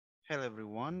Hello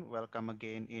everyone, welcome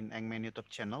again in Eng-Man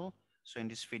YouTube channel. So in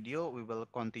this video, we will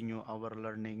continue our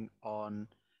learning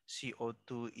on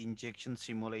CO2 injection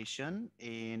simulation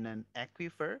in an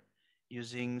aquifer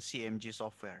using CMG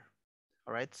software.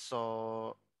 All right,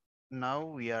 so now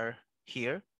we are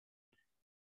here.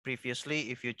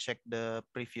 Previously, if you check the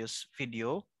previous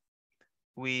video,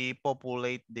 we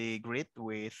populate the grid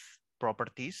with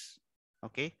properties,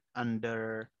 okay,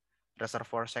 under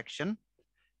reservoir section.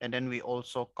 And then we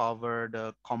also cover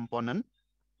the component,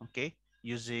 okay,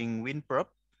 using wind probe.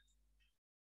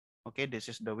 Okay, this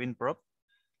is the wind probe.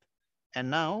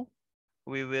 And now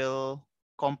we will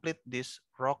complete this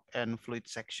rock and fluid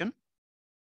section.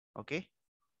 Okay,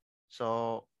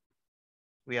 so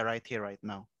we are right here right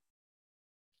now.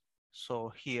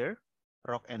 So here,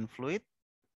 rock and fluid.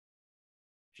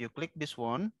 If you click this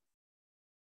one,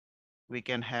 we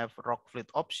can have rock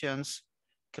fluid options,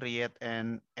 create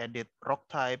and edit rock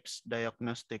types,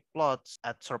 diagnostic plots,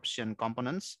 adsorption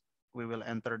components. We will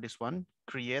enter this one,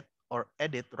 create or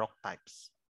edit rock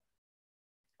types.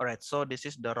 All right, so this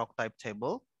is the rock type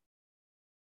table.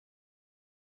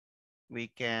 We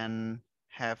can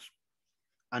have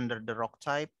under the rock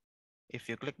type. If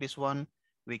you click this one,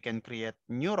 we can create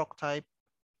new rock type,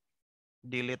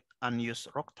 delete unused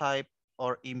rock type,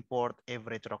 or import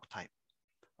average rock type.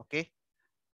 Okay.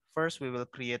 First, we will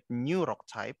create new rock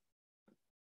type.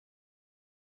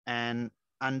 And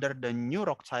under the new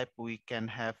rock type, we can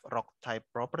have rock type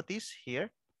properties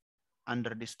here.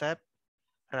 Under this tab,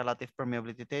 relative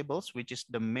permeability tables, which is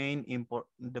the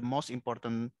most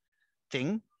important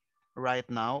thing right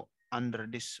now under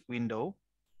this window,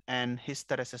 and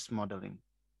hysteresis modeling.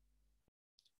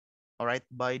 All right,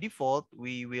 by default,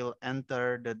 we will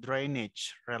enter the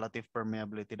drainage relative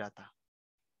permeability data.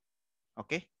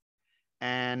 Okay,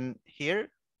 and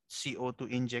here, CO2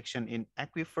 injection in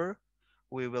aquifer,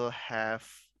 we will have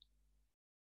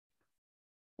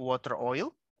water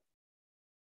oil,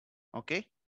 okay,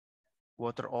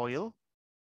 water oil,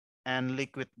 and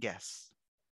liquid gas.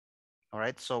 All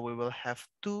right, so we will have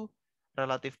two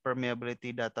relative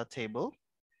permeability data table.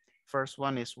 First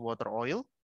one is water oil,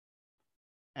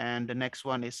 and the next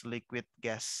one is liquid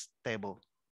gas table.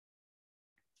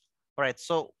 All right,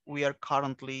 so we are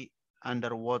currently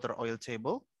under water oil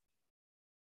table.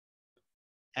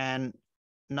 And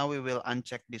now we will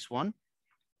uncheck this one.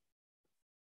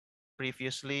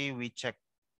 Previously, we checked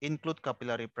include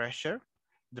capillary pressure,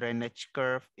 drainage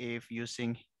curve if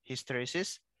using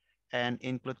hysteresis, and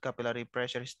include capillary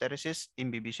pressure hysteresis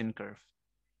imbibition curve.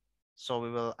 So we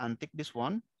will untick this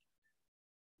one.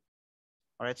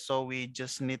 All right, so we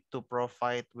just need to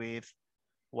provide with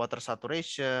water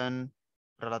saturation,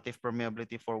 relative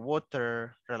permeability for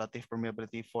water, relative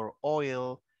permeability for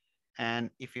oil, and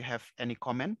if you have any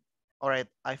comment. All right,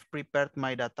 I've prepared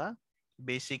my data.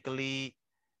 Basically,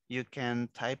 you can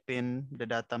type in the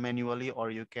data manually, or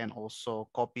you can also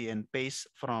copy and paste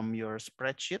from your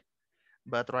spreadsheet.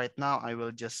 But right now, I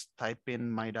will just type in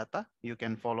my data. You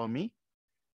can follow me.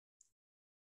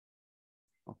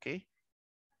 Okay.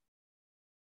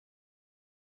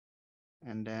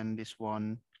 And then this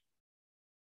one,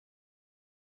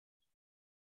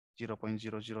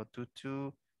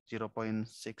 0.0022,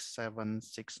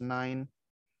 0.6769,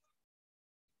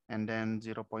 and then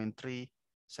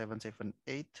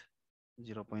 0.3778,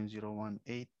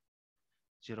 0.018,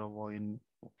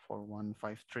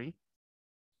 0.4153.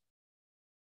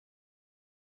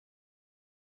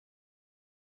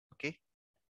 Okay.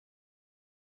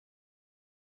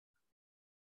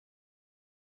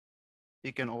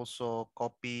 You can also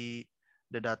copy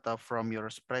the data from your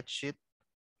spreadsheet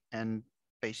and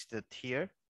paste it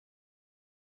here.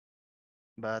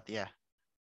 But yeah,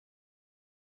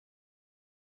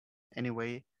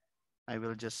 anyway, I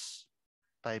will just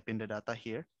type in the data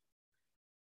here.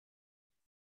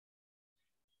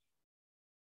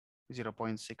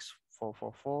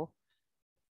 0.6444. All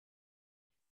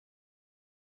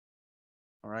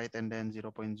right, and then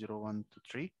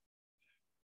 0.0123,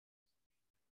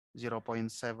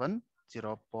 0.7,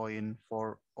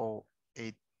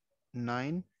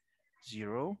 0.4089,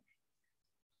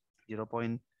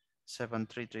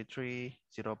 0.7333,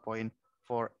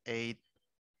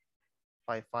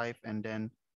 0.4855, and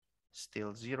then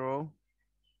still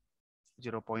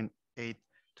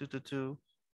 0.8222,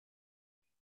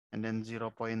 and then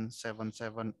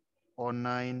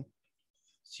 0.7709,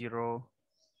 0,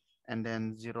 and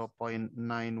then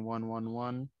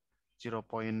 0.9111,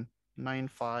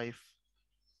 0.95,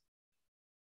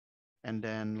 and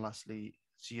then lastly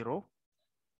 0.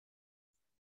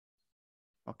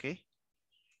 Okay.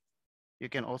 You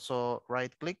can also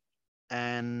right click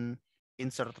and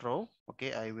insert row.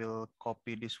 Okay, I will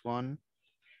copy this one,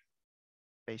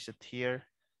 paste it here.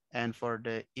 And for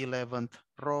the 11th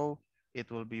row,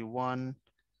 it will be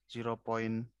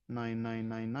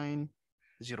 1.0.99990.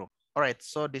 All right,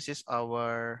 so this is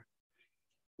our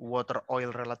water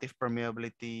oil relative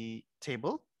permeability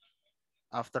table.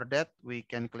 After that, we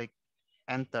can click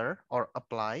enter or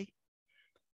apply,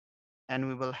 and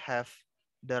we will have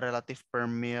the relative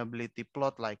permeability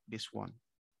plot like this one.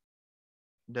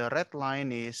 The red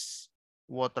line is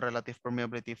water relative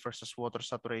permeability versus water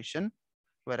saturation,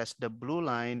 whereas the blue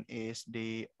line is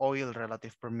the oil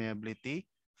relative permeability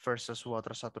versus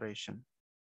water saturation.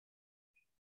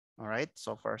 All right,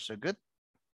 so far so good.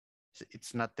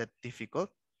 It's not that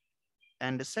difficult.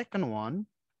 And the second one,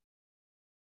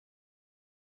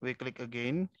 we click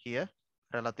again here,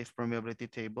 relative permeability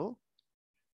table,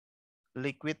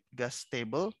 liquid gas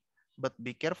table, but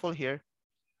be careful here.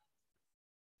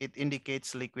 It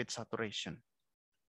indicates liquid saturation.